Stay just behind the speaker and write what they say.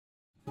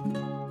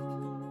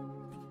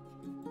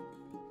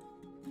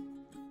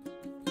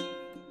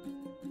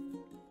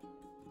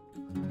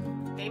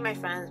Hey my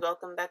friends,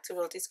 welcome back to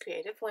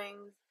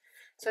Rosiescreativewings.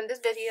 So in this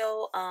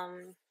video,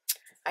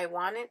 I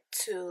wanted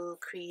to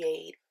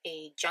create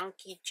a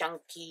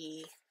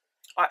junky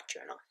art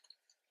journal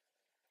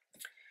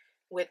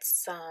with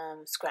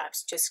some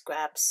scraps, just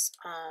scraps.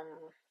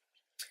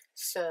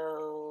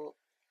 So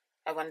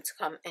I wanted to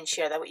come and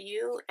share that with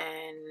you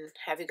and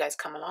have you guys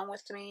come along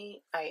with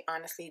me. I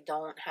honestly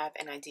don't have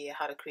an idea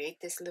how to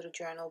create this little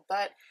journal,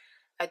 but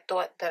I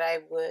thought that I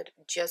would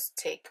just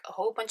take a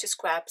whole bunch of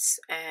scraps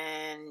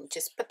and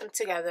just put them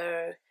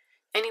together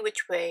any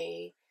which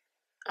way.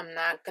 I'm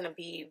not going to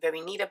be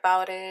very neat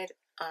about it.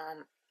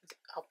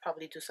 I'll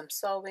probably do some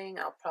sewing.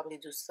 I'll probably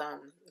do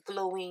some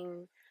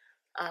gluing.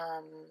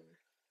 Of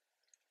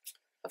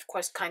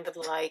course, kind of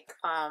like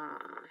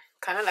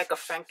a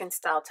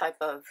Frankenstein type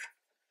of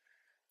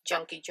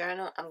junky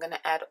journal. I'm going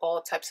to add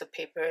all types of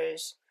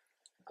papers.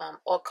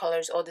 All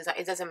colors, all design,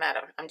 it doesn't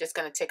matter. I'm just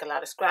going to take a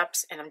lot of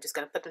scraps and I'm just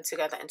going to put them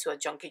together into a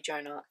junky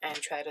journal and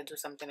try to do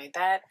something like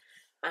that.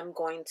 I'm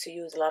going to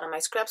use a lot of my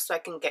scraps so I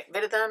can get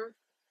rid of them.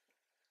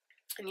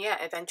 And yeah,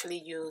 eventually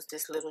use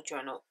this little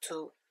journal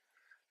to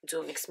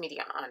do mixed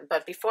media on.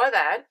 But before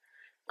that,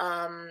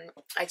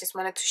 I just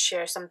wanted to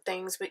share some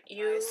things with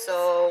you.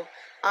 So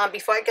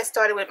before I get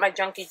started with my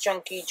junky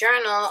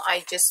journal,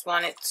 I just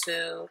wanted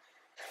to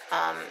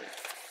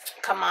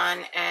come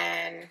on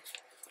and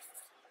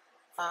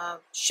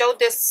show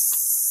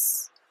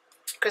this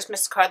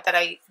Christmas card that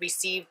I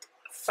received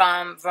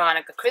from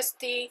Veronica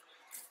Christie.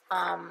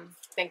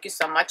 Thank you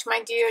so much,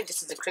 my dear.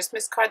 This is a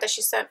Christmas card that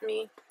she sent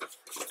me.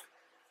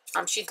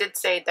 She did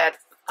say that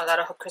a lot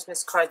of her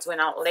Christmas cards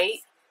went out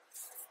late,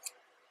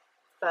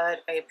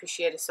 but I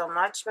appreciate it so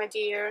much, my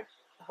dear.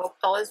 I hope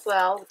all is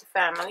well with the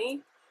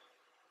family.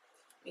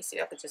 Let me see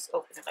if I could just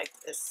open it like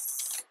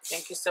this.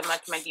 Thank you so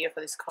much, my dear, for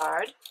this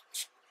card.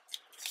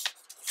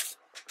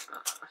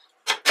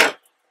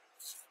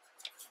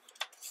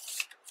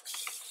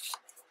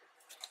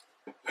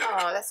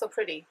 Oh, that's so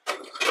pretty.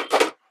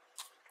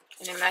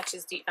 And it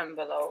matches the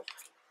envelope.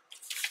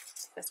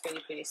 That's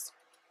really pretty.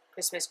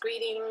 Christmas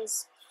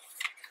greetings.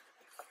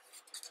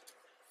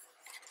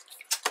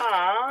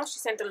 Aw, she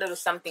sent a little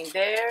something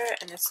there.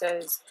 And it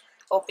says,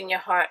 open your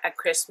heart at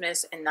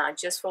Christmas and not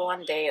just for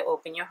one day.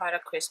 Open your heart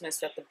at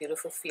Christmas. Let the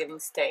beautiful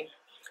feelings stay.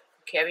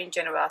 Carrying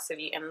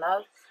generosity and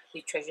love,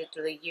 we treasure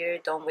through the year.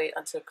 Don't wait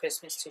until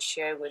Christmas to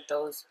share with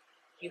those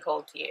you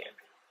hold dear.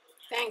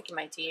 Thank you,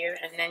 my dear.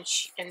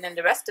 And then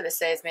the rest of it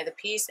says, may the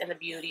peace and the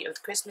beauty of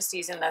the Christmas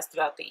season last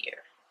throughout the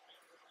year.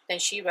 Then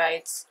she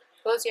writes,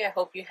 Rosie, I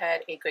hope you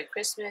had a great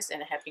Christmas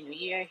and a happy New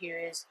Year.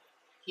 Here's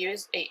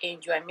a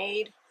angel I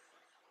made.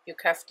 Your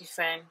crafty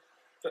friend,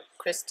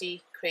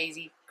 Christie's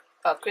Crazy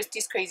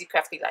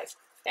Crafty Life.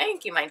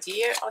 Thank you, my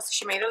dear. Also,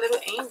 she made a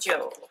little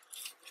angel.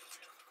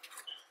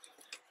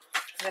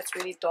 That's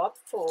really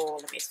thoughtful.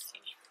 Let me see.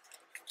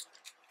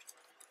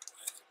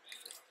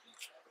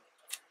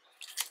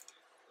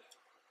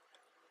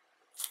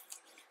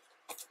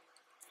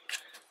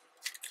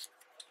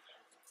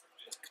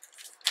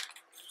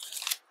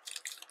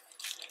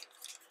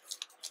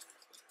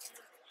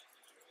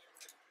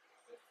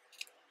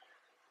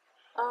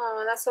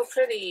 Oh, that's so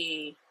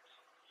pretty.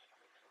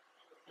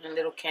 And a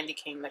little candy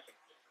cane, like.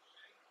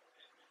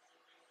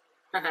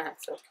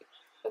 So cute.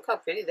 Look how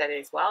pretty that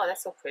is. Wow,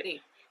 that's so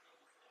pretty.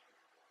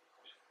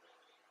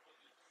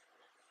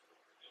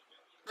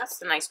 That's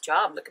a nice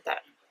job. Look at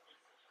that.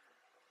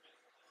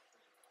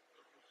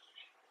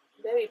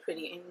 Very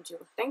pretty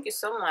angel. Thank you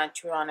so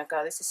much,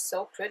 Veronica. This is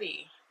so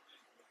pretty.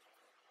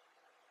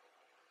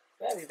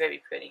 Very,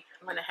 very pretty.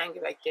 I'm going to hang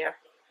it right there.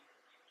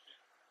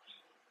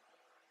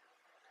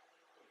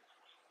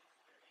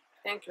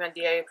 Thank you, my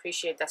dear. I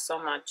appreciate that so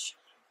much.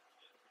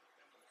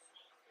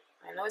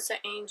 I know it's an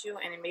angel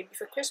and it may be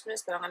for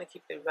Christmas, but I'm going to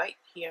keep it right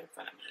here in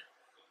front of me.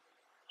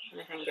 I'm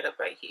going to hang it up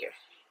right here.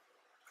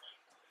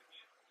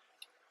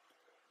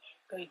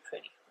 Very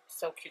pretty.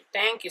 So cute.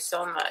 Thank you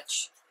so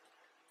much.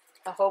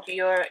 I hope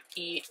your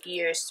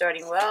year is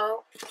starting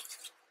well. I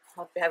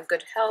hope you have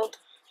good health,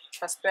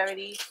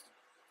 prosperity,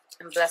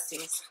 and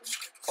blessings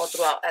all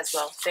throughout as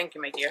well. Thank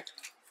you, my dear.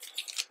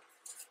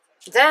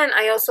 Then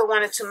I also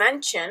wanted to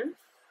mention,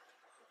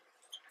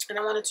 and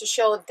I wanted to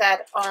show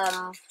that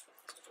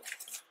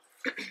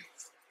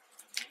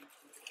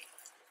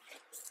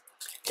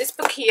this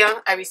book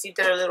here, I received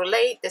it a little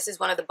late. This is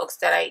one of the books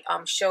that I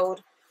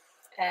showed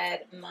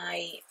at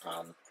my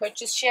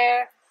purchase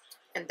share.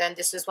 And then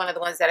this is one of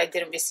the ones that I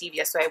didn't receive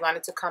yet. So I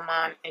wanted to come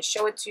on and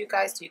show it to you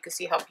guys so you can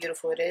see how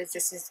beautiful it is.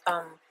 This is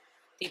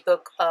the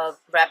book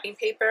of wrapping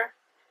paper.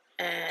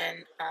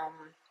 And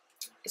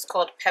it's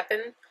called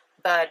Pepin.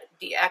 But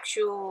the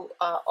actual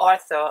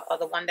author, or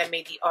the one that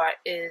made the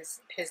art,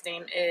 his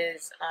name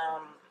is,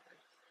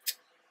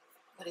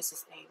 what is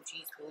his name?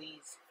 Jeez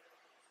Louise.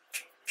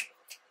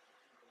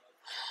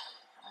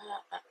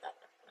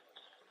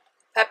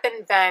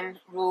 Pepin van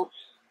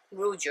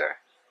Roojer.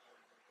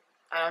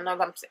 I don't know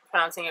if I'm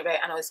pronouncing it right.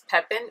 I know it's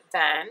Pepin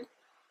van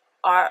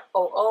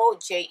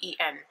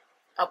Roojen.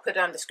 I'll put it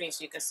on the screen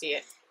so you can see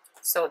it.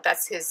 So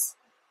that's his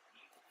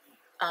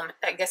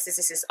I guess this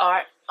is his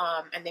art,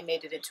 and they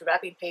made it into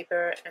wrapping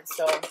paper, and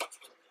so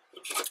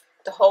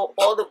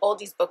all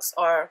these books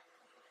are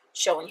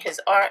showing his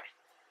art.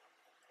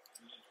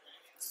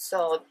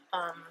 So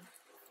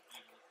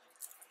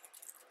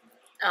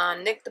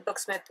Nick the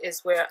Booksmith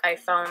is where I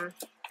found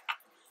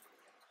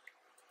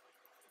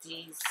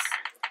these.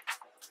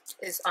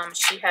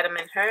 She had them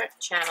in her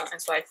channel,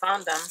 and so I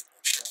found them.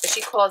 But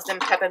she calls them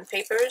pep and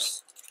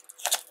papers,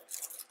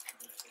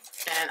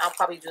 and I'll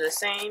probably do the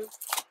same.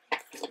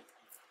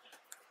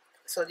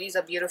 So these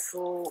are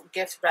beautiful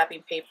gift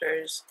wrapping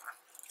papers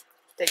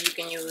that you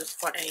can use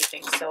for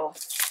anything. So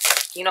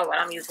you know what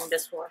I'm using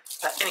this for.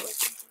 But anyway,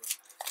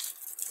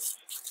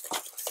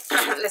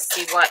 let's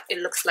see what it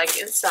looks like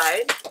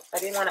inside. I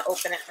didn't want to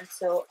open it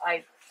until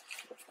I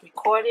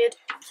recorded.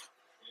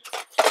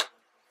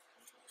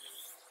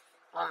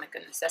 Oh my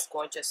goodness, that's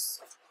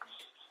gorgeous.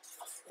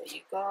 There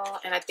you go.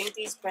 And I think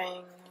these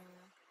bring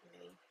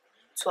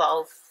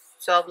 12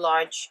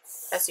 large.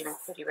 That's even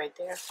pretty right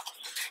there.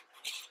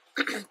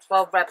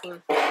 12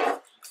 wrapping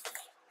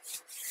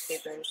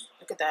papers.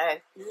 Look at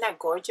that. Isn't that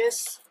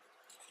gorgeous?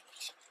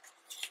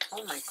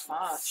 Oh my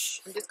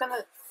gosh. I'm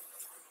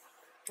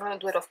gonna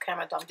do it off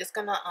camera though. I'm just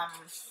gonna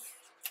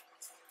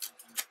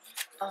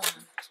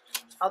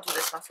I'll do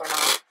this one for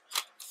now.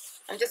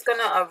 I'm just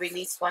gonna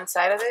release one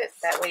side of it.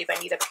 That way if I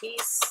need a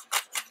piece,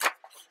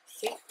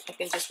 see, I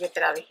can just rip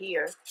it out of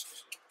here.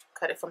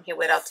 Cut it from here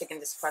without taking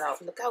this part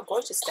out. Look how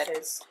gorgeous that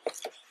is.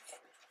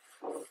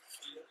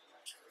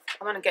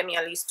 I'm gonna get me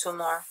at least 2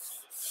 more.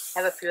 I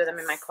have a few of them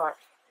in my cart.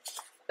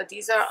 But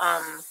these are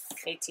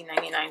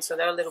 $18.99, so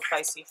they're a little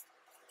pricey.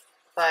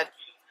 But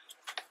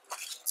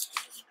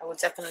I would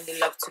definitely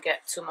love to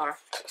get 2 more.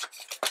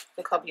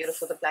 Look how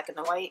beautiful the black and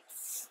the white.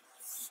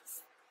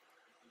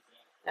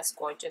 That's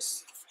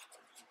gorgeous.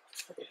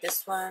 Look at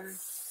this one.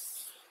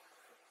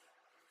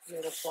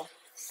 Beautiful.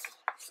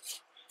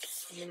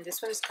 I mean,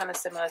 this one is kind of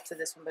similar to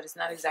this one, but it's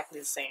not exactly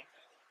the same.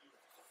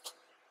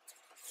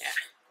 Yeah.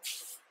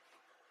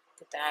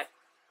 Look at that.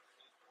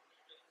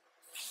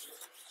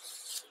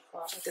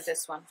 Wow, look at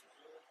this one.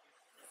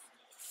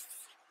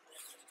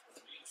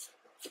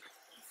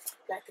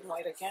 Black and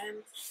white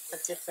again. A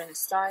different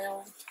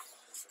style.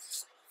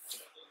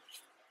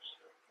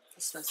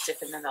 This one's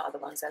different than the other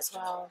ones as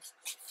well.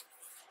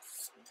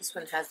 This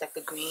one has like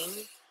a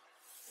green.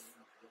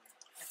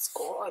 That's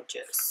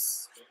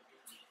gorgeous.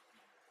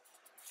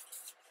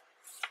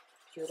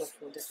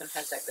 Beautiful. This one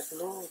has like the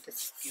blue. This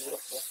is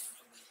beautiful.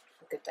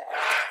 Look at that.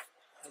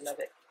 I love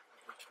it.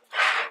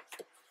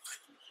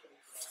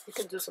 You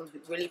can do some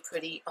really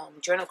pretty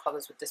journal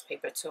covers with this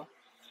paper too.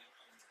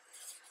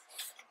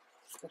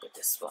 Look at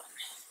this one.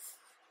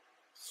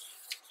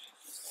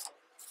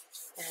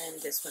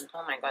 And this one.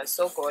 Oh my god, it's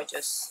so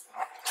gorgeous.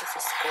 This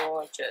is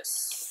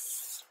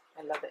gorgeous.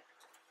 I love it.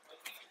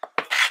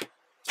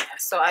 Yeah,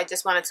 so I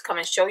just wanted to come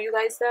and show you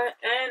guys that.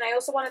 And I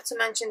also wanted to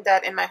mention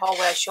that in my haul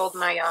where I showed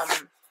my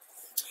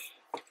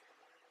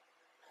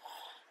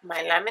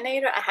my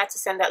laminator, I had to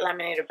send that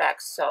laminator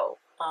back. So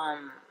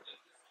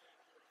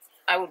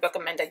I would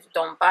recommend that you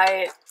don't buy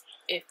it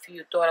if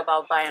you thought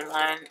about buying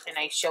one. And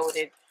I showed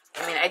it.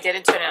 I mean, I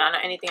didn't turn it on or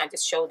anything. I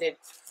just showed it.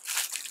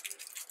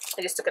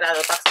 I just took it out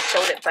of the box and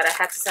showed it. But I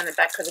had to send it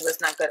back because it was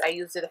not good. I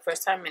used it the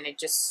first time and it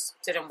just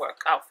didn't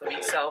work out for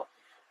me. So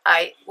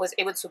I was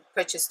able to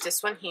purchase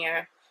this one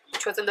here,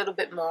 which was a little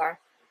bit more.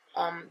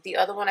 The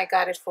other one I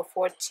got it for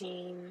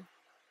 $14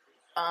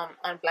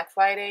 on Black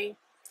Friday.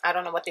 I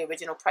don't know what the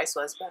original price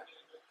was, but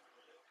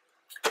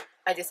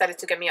I decided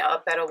to get me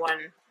a better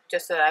one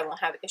just so that I won't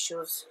have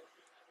issues.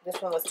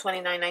 This one was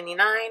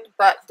 $29.99,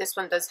 but this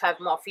one does have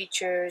more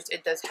features.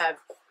 It does have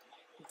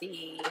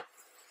the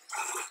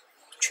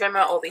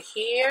trimmer over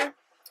here.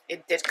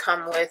 It did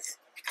come with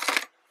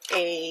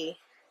a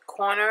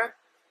corner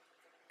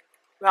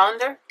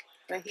rounder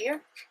right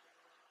here,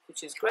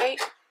 which is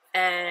great.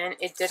 And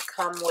it did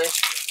come with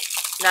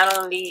not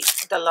only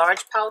the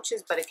large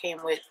pouches, but it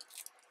came with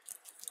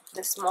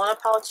the smaller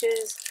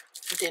pouches,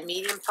 the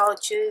medium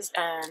pouches,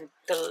 and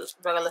the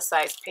regular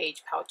size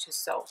page pouches.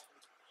 So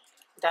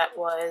that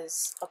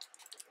was a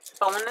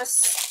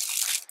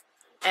bonus.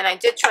 And I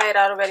did try it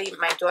out already.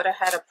 My daughter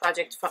had a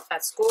project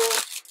at school,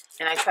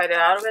 and I tried it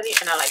out already,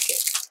 and I like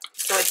it.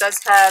 So it does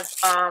have,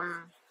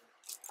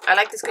 I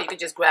like this because you can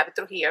just grab it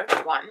through here,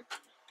 one.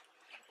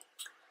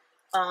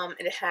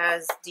 It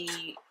has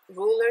the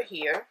ruler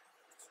here.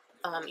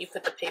 You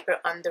put the paper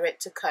under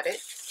it to cut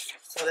it.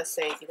 So let's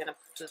say you're going to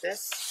do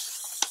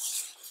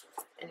this,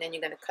 and then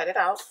you're going to cut it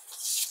out.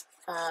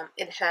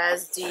 It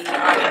has the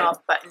on and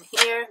off button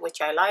here,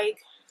 which I like.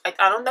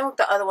 I don't know if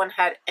the other one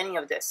had any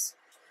of this.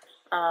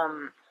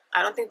 I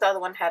don't think the other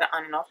one had an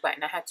on and off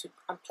button. I had to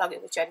unplug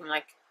it, which I didn't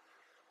like.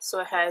 So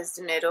it has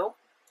the middle.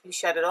 You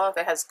shut it off.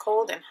 It has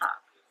cold and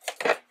hot.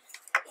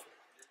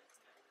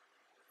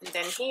 And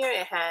then here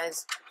it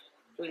has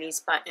release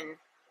button.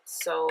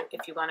 So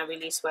if you want to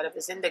release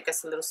whatever's in there,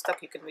 gets a little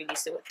stuck, you can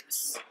release it with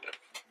this.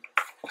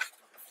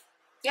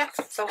 Yeah,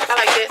 so I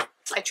like it.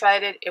 I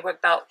tried it. It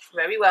worked out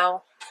very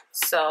well.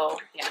 So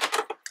yeah,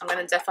 I'm going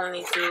to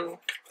definitely do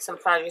some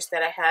projects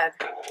that I have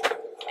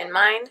in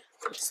mind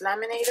with this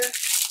laminator.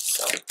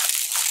 So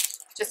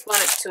just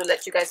wanted to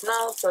let you guys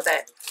know so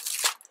that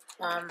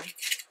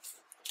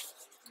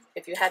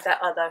if you had that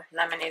other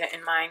laminator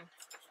in mind,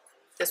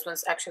 this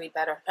one's actually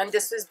better. And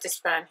this is this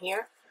brand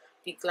here,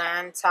 the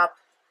Glad Top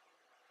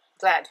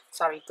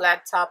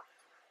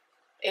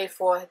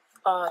A4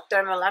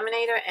 thermal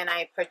laminator, and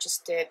I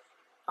purchased it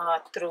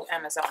through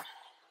Amazon.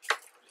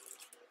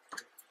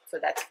 So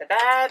that's for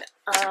that.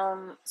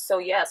 So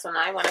yeah, so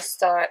now I want to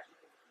start.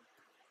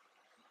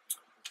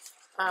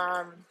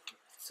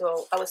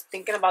 So I was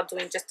thinking about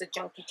doing just a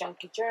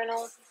junky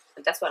journal,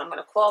 and that's what I'm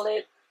gonna call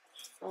it.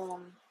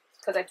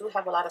 Because I do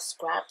have a lot of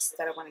scraps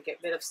that I want to get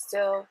rid of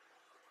still.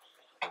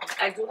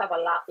 I do have a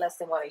lot less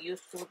than what I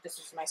used to. This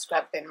is my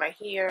scrap bin right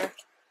here.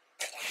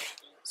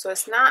 So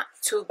it's not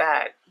too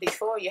bad.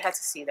 Before, you had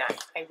to see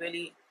that. I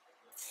really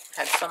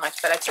had so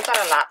much, but I took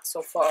out a lot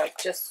so far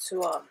just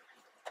to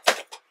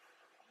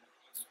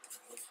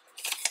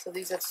so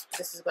this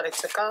is what I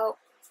took out.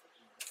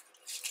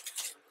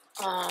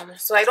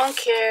 So I don't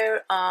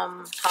care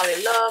how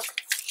they look.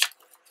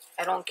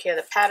 I don't care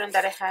the pattern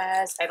that it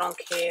has. I don't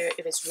care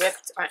if it's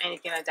ripped or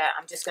anything like that.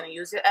 I'm just gonna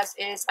use it as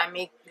is. I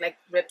may like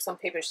rip some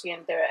papers here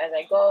and there as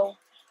I go.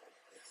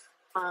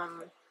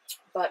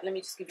 But let me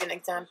just give you an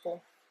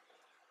example.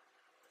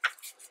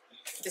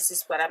 This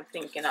is what I'm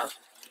thinking of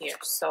here.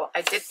 So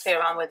I did play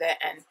around with it,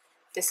 and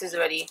this is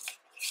already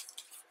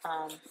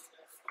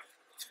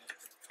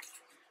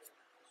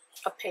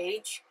a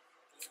page.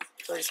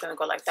 So it's gonna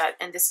go like that,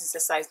 and this is the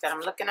size that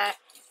I'm looking at.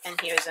 And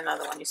here's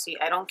another one. You see,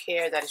 I don't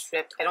care that it's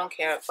ripped. I don't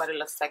care what it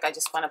looks like. I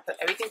just want to put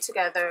everything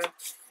together,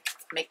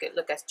 make it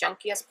look as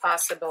junky as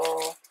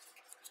possible,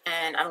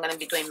 and I'm gonna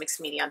be doing mixed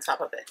media on top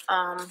of it.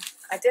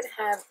 I did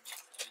have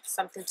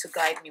something to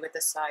guide me with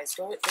the size.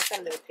 Where's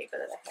that little paper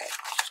that I had?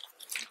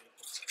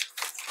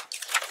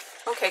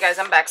 Okay, guys,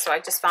 I'm back. So I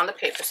just found the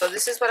paper. So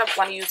this is what I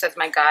want to use as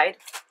my guide.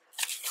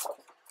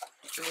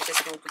 Let me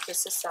just move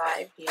this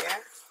aside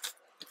here.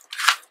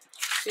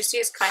 You see,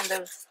 it's kind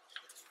of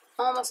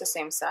almost the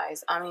same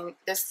size. I mean,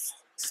 there's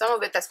some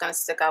of it that's going to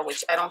stick out,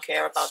 which I don't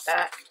care about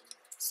that.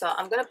 So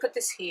I'm going to put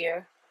this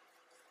here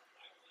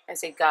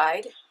as a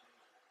guide.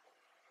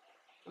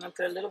 I'm going to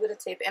put a little bit of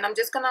tape, and I'm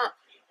just going to,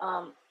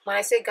 when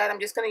I say guide, I'm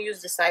just going to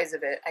use the size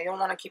of it. I don't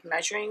want to keep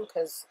measuring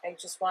because I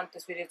just want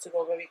this video to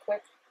go very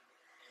quick.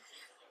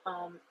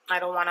 I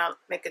don't want to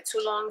make it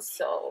too long,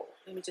 so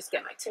let me just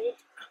get my tape.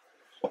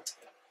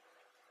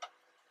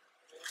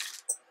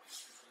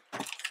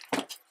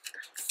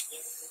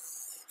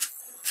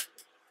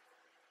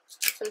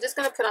 So I'm just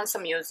going to put on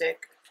some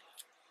music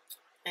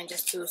and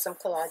just do some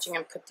collaging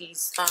and put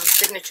these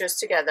signatures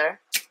together.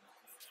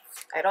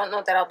 I don't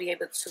know that I'll be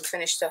able to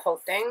finish the whole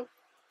thing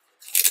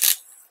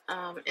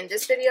in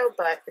this video,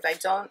 but if I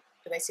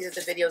see that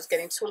the video is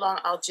getting too long,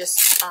 I'll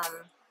just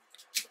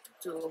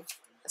do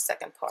the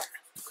second part.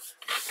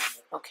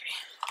 Okay.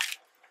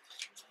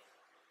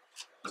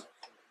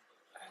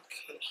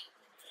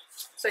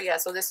 So yeah,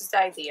 so this is the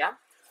idea.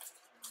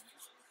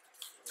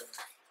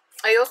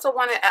 I also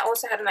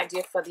had an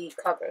idea for the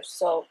cover,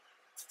 so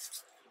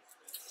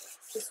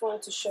just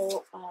wanted to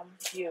show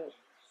you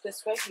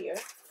this right here.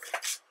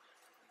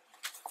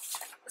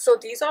 So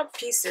these are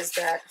pieces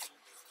that,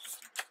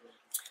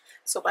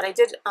 so what I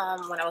did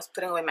when I was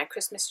putting away my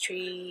Christmas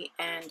tree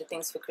and the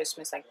things for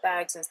Christmas, like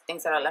bags and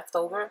things that are left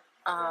over,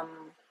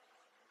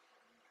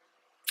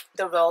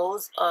 the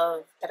rolls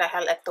that I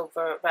had left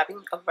over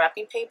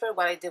wrapping paper,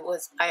 what I did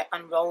was I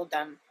unrolled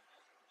them,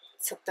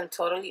 took them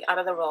totally out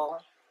of the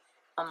roll,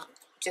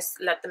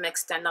 just let them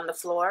extend on the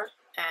floor,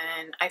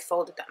 and I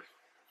folded them.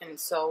 And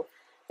so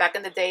back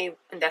in the day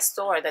in that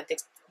store, that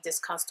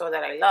discount store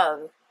that I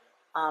love,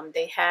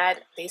 they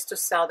used to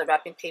sell the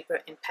wrapping paper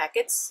in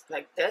packets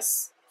like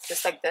this,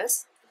 just like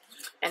this,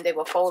 and they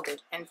were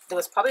folded. And there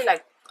was probably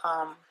like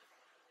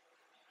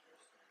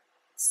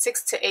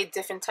 6 to 8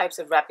 different types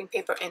of wrapping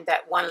paper in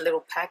that one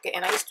little packet,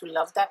 and I used to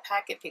love that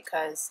packet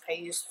because I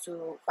used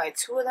to buy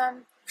 2 of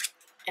them,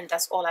 and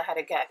that's all I had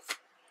to get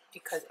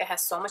because it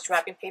has so much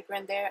wrapping paper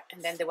in there,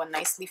 and then they were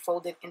nicely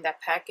folded in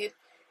that packet,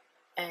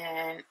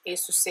 and it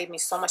used to save me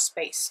so much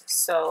space.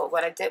 So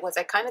what I did was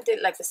I kind of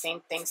did like the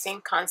same thing,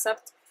 same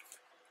concept.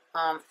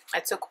 I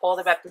took all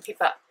the wrapping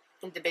paper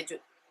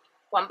individually,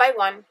 one by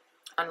one,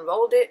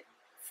 unrolled it,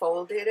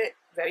 folded it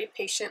very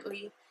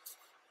patiently,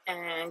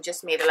 and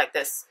just made it like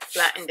this,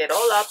 flattened it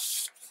all up.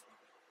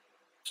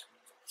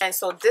 And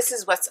so this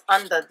is what's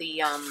under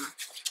the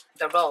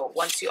roll.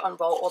 Once you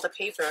unroll all the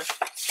paper,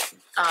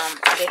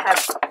 they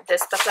have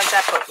this stuff like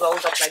that, but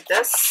rolled up like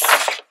this.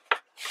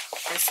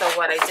 And so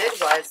what I did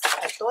was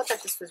I thought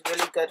that this was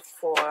really good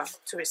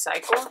to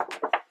recycle.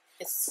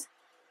 It's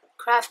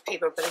craft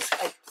paper, but it's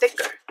a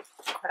thicker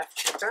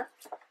craft paper.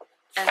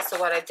 And so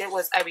what I did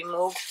was I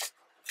removed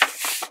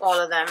all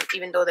of them,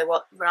 even though they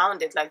were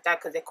rounded like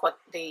that, because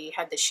they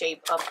had the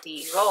shape of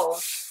the roll.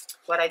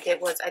 What I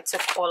did was I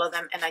took all of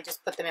them and I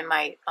just put them in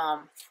my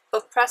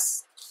book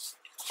press,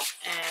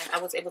 and I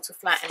was able to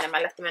flatten them.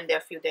 I left them in there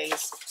a few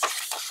days,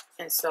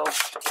 And so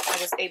I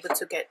was able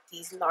to get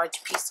these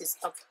large pieces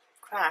of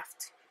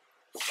craft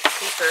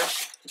paper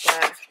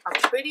that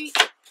are pretty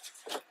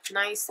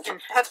nice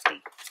and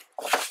hefty.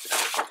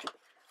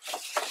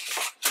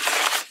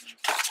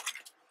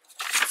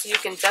 So you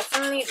can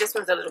definitely, this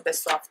one's a little bit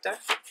softer,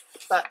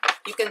 but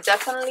you can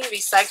definitely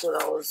recycle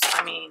those.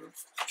 I mean,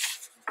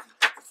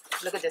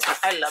 look at this one.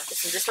 I love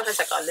this one. This one has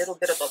like a little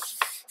bit of a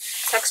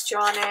texture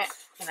on it,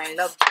 and I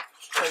love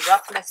the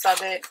roughness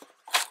of it.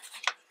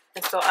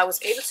 And so I was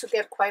able to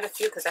get quite a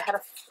few because I had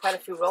quite a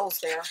few rolls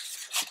there.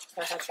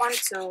 So I had 1,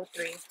 2,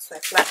 3. So I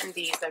flattened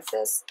these like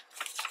this.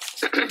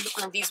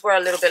 And these were a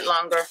little bit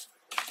longer.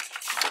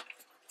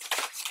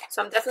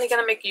 So I'm definitely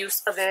going to make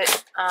use of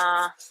it.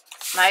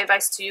 My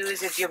advice to you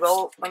is if you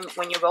roll,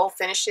 when your roll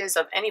finishes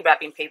of any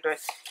wrapping paper,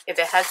 if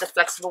it has a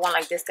flexible one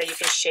like this that you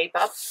can shape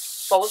up,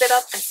 fold it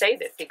up and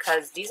save it,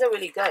 because these are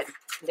really good.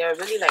 They're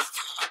really like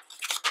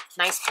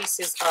nice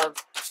pieces of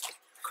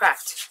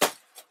craft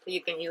that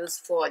you can use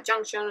for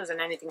junctions and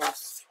anything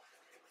else.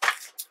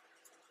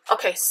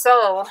 Okay,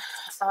 so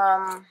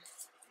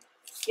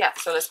yeah,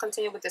 so let's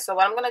continue with this. So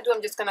what I'm gonna do,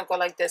 I'm just gonna go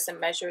like this and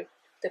measure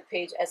the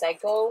page as I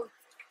go,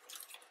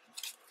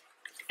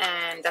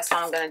 and that's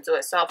how I'm gonna do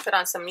it. So I'll put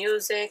on some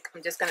music.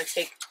 I'm just gonna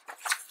take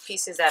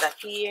pieces out of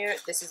here.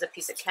 This is a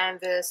piece of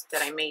canvas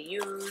that I may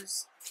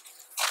use.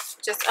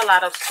 Just a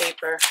lot of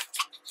paper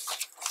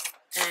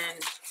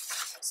and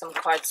some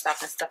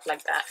cardstock and stuff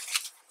like that.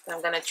 And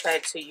I'm gonna try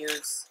to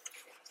use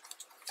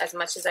as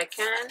much as I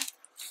can,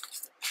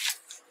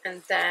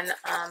 and then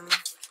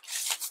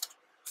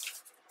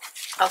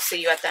I'll see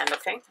you at the end,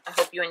 okay? I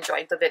hope you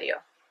enjoyed the video.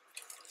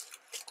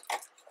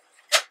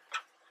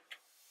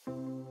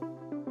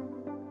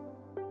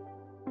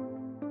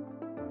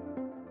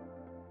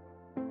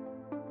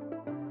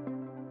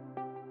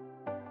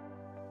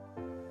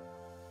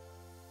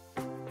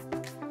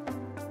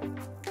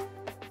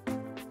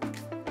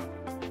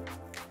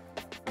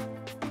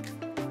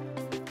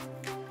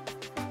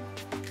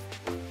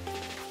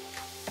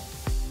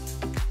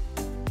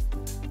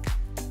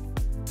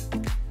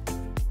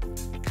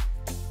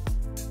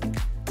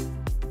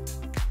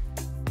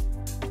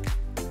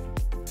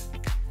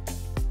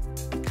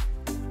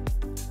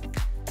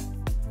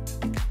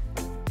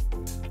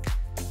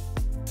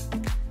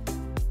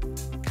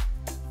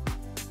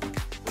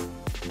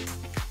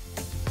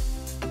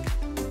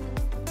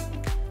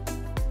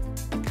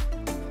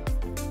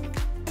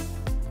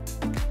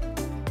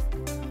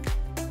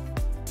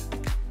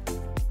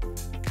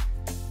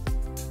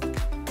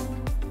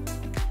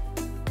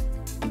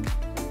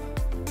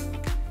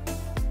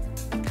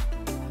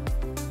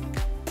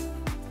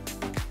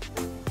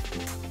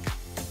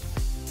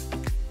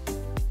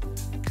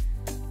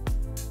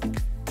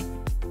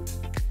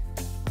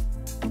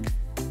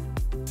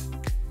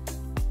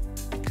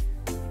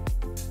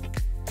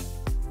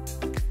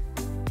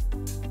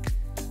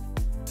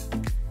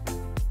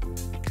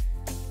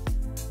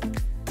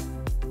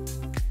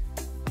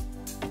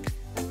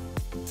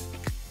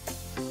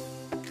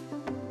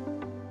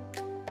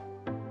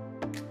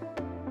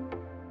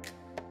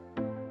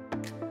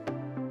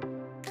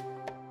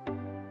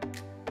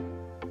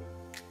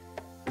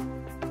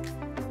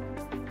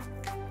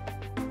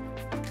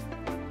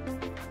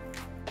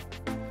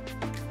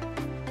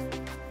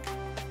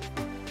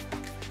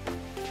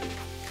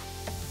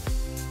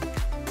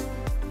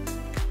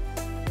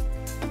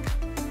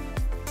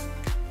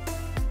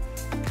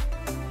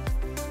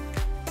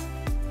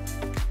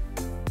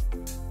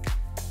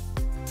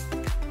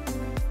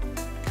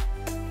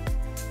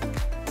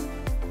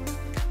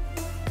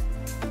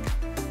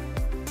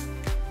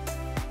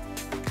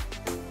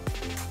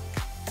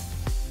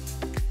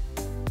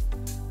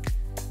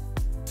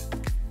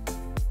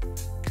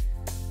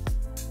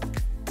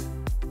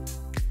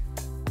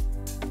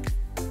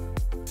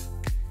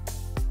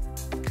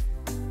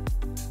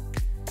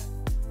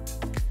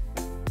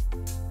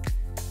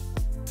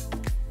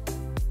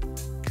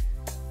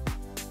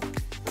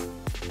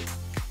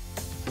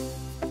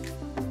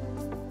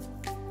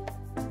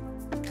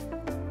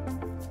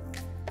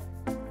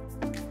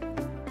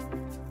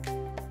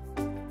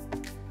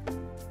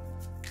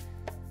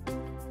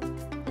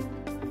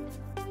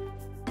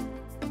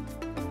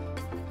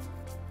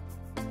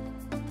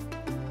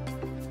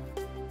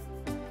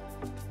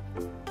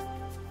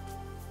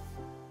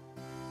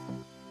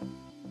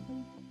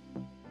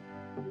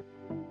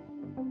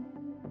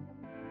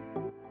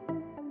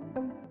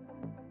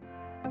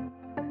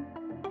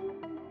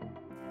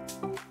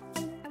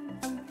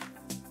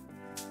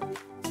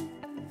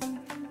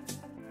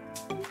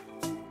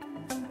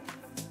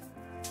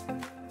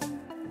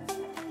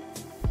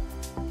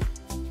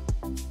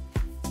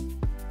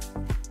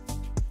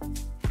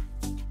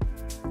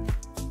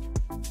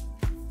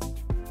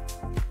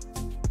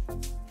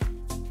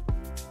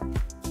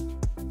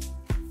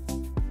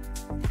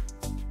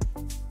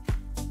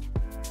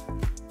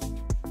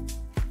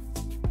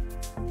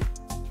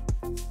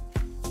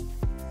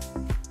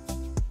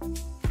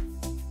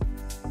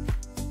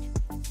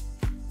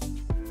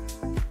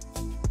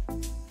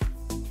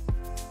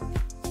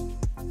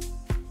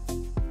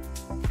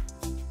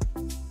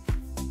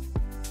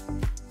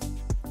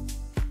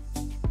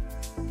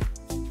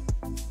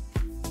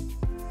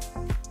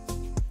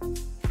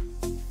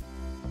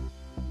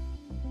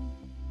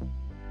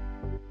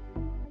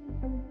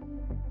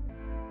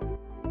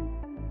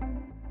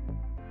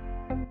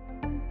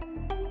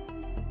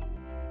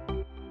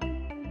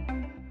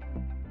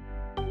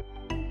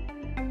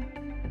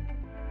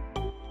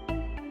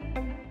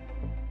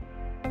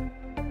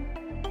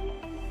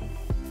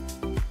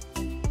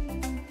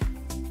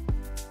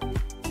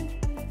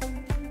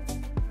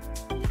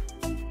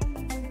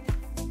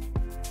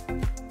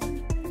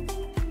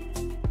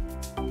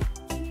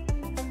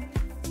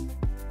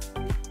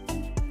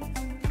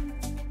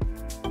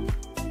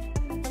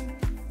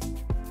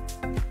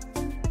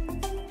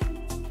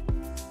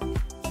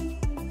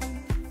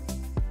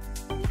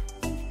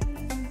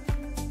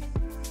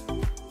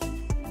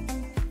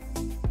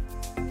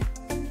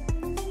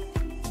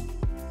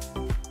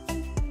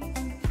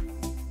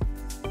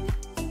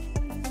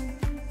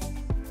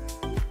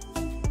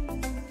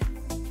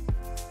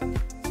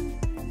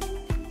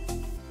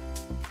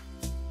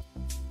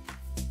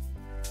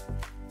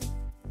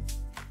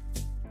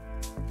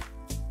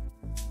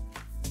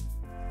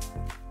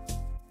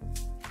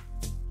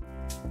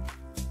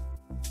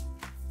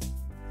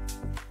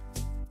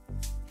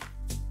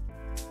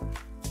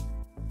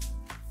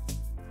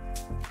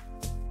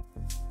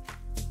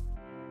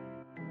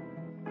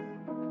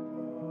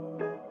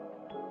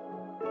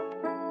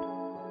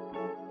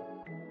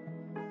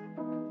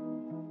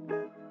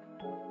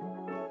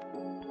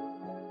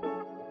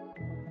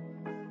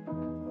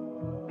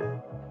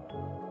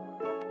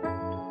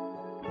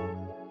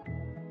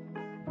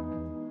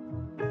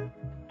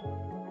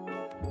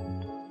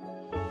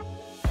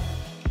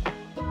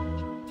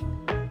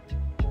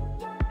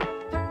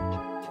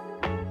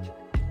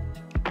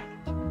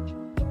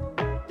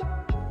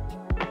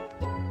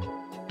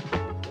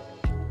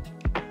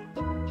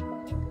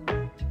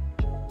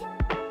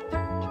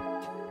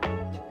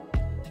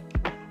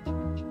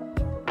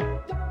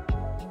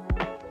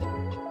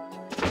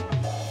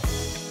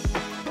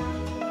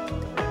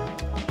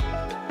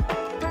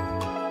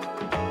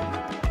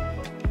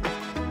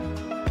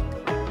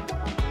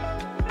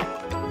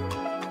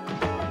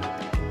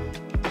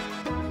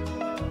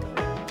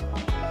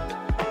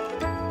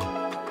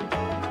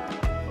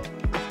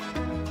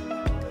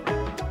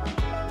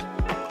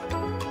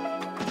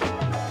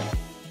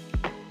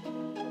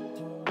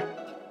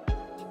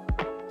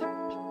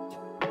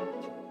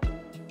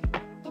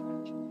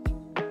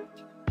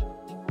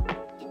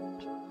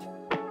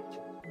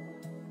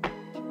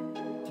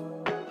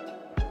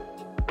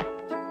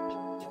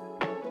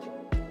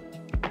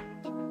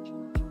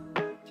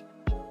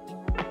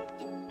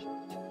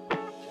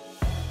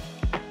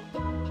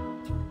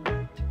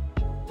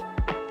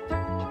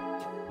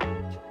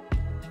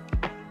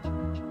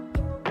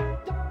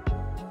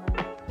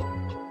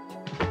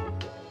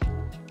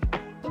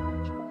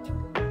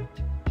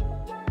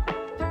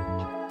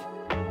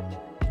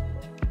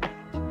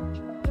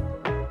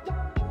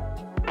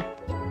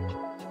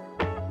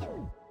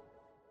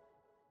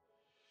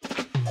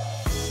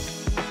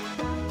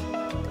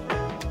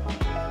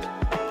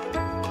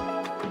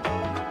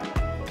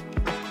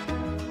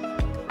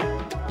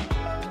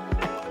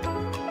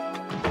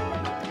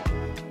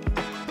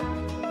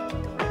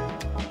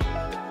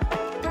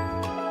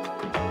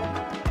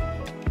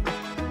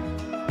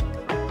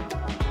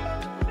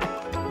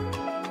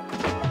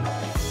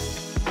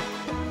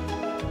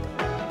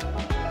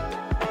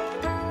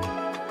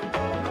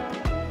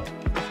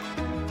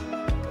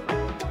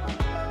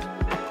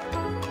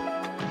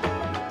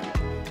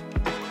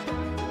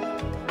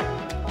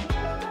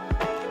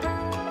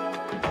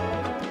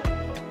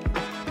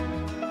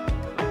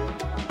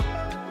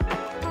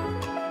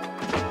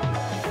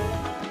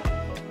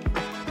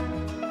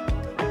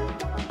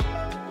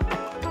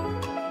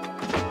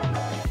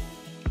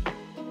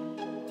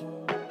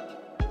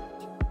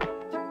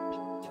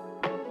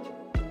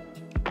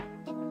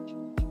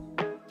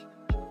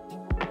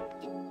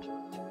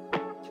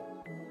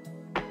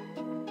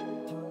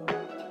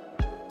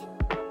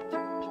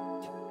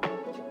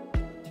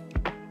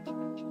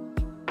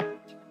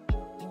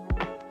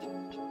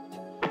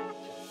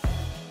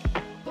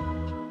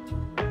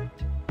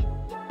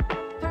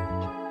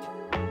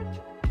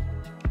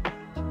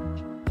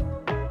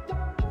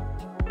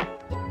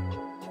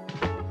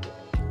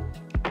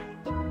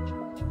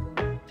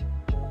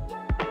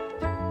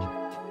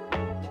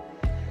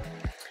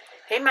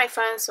 Hey my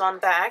friends, so I'm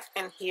back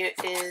and here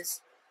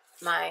is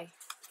my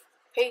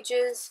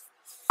pages.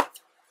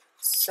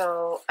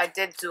 So I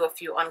did do a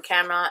few on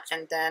camera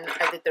and then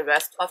I did the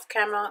rest off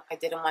camera. I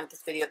didn't want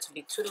this video to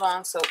be too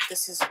long, so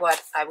this is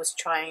what I was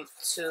trying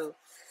to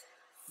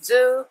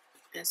do.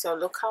 And so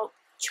look how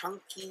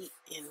chunky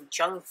and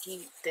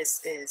junky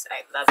this is.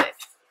 I love it.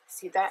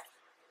 See that?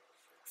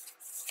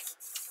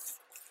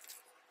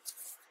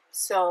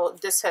 So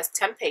this has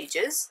 10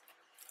 pages,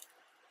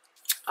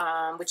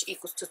 which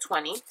equals to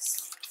 20.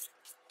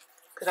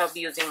 Because I'll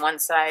be using one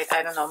side.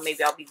 I don't know,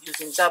 maybe I'll be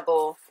using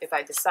double if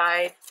I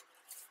decide.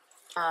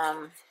 2,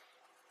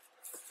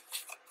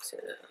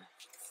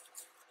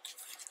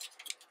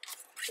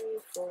 3,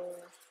 4,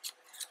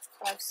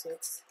 5,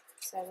 6,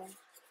 7,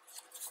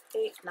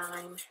 8, 9,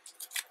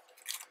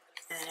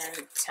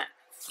 and 10.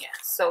 Yeah,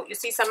 so you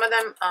see some of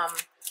them,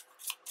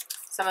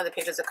 some of the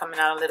pages are coming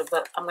out a little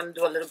bit. I'm going to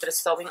do a little bit of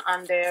sewing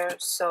on there.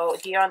 So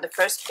here on the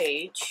first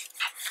page,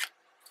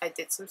 I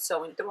did some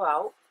sewing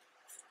throughout.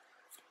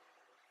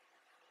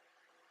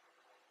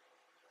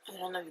 I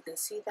don't know if you can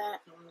see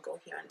that. I'm going to go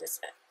here on this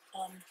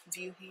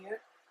view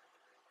here.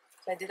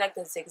 So I did like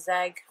the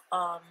zigzag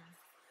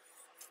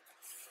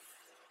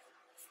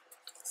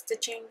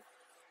stitching.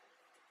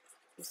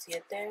 You see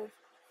it there.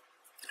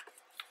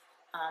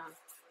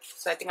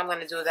 So I think I'm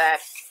going to do that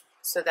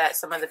so that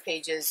some of the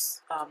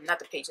pages, not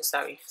the pages,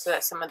 sorry, so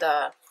that some of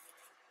the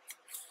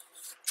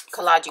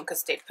collaging could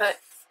stay put.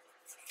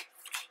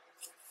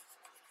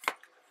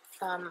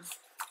 And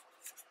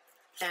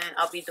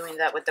I'll be doing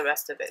that with the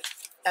rest of it.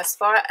 As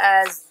far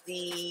as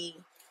the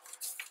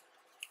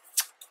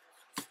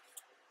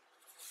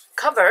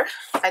cover,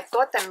 I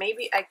thought that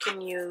maybe I can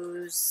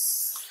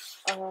use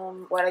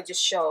what I just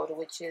showed,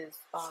 which is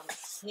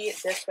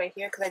this right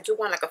here, because I do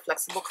want like a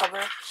flexible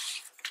cover.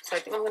 So I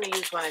think I'm going to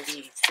use one of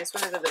these. This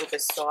one is a little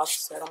bit soft,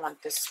 so I don't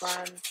want this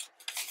one.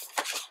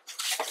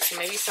 So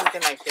maybe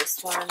something like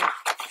this one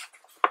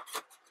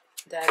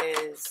that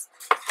is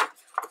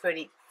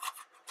pretty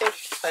thick,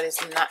 but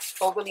it's not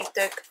overly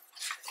thick.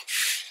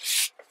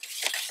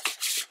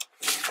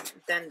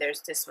 And then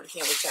there's this one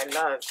here, which I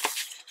love.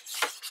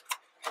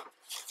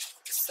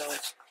 So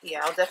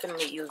yeah, I'll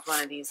definitely use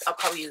one of these. I'll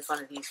probably use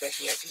one of these right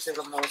here. These are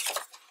the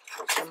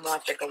more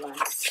thicker ones.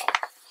 So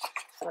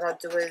what I'll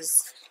do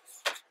is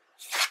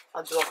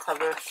I'll do a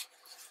cover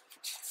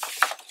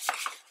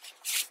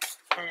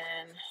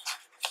and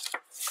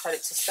cut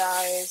it to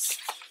size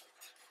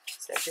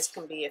so that this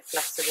can be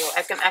flexible.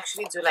 I can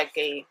actually do like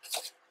a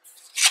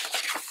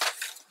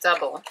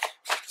double.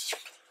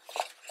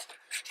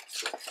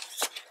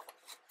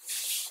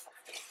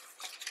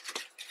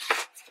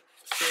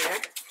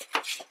 Here.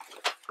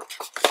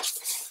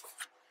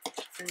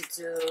 And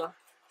do,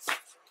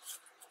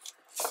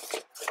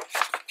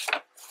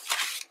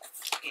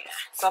 yeah,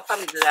 so I'll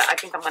probably do that. I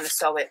think I'm going to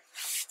sew it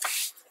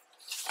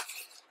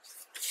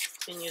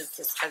and use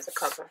this as a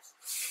cover.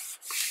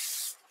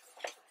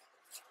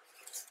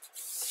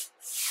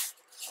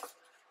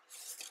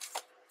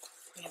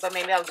 Yeah, but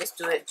maybe I'll just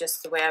do it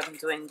just the way I'm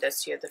doing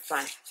this here at the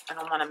front. I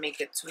don't want to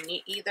make it too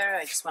neat either.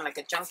 I just want like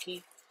a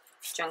junky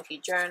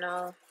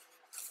journal.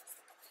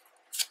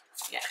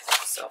 Yeah,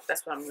 so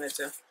that's what I'm going to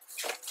do.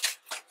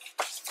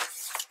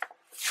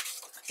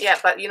 Yeah,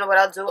 but you know what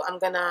I'll do? I'm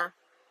going to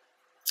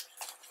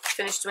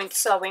finish doing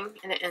sewing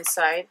in the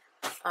inside.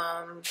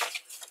 I'm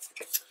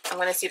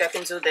going to see if I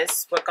can do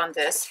this, work on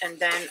this. And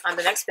then on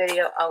the next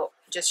video, I'll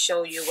just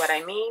show you what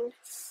I mean.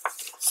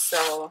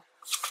 So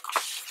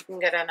you can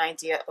get an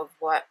idea of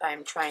what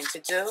I'm trying to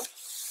do.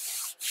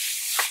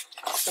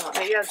 So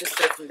maybe I'll just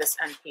do it from this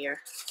end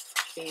here,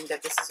 being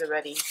that this is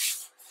already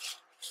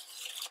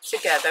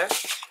together.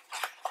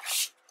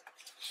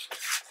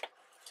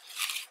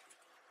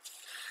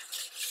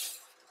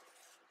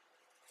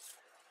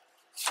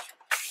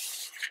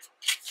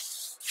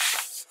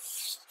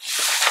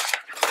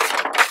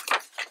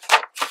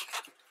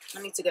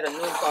 I need to get a new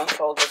bone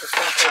folder. The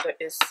bone folder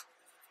is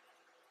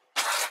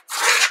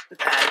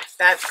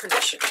bad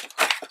condition.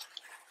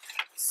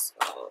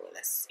 So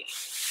let's see.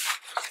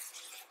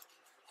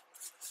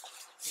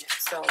 Yeah,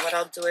 so what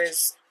I'll do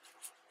is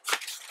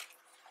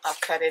I'll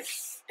cut it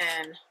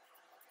and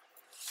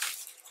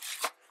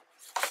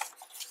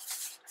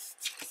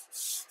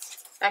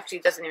actually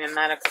it doesn't even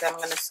matter because I'm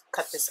going to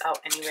cut this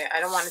out anyway.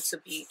 I don't want it to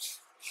be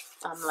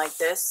like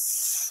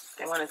this.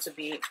 I want it to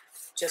be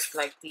just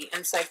like the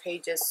inside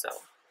pages. So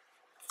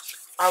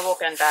I'll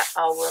work on that.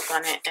 I'll work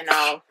on it and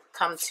I'll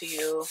come to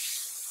you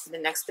in the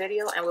next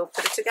video and we'll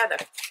put it together.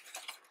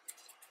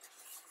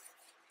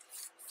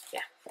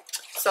 Yeah.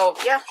 So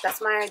yeah, that's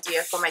my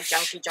idea for my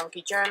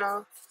junky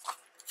journal.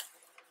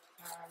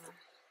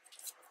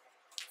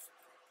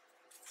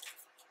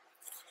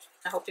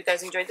 I hope you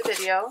guys enjoyed the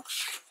video.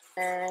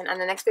 And on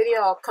the next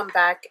video, I'll come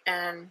back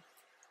and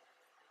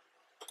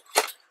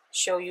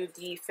show you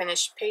the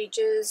finished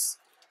pages.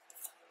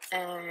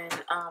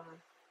 And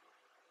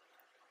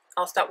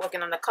I'll start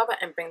working on the cover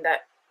and bring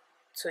that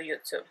to you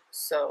too.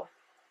 So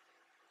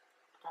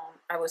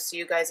I will see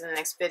you guys in the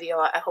next video.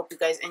 I hope you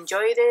guys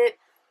enjoyed it.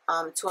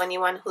 To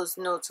anyone who's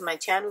new to my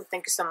channel,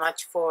 thank you so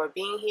much for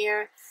being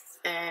here,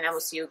 and I will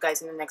see you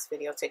guys in the next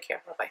video. Take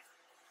care. Bye bye.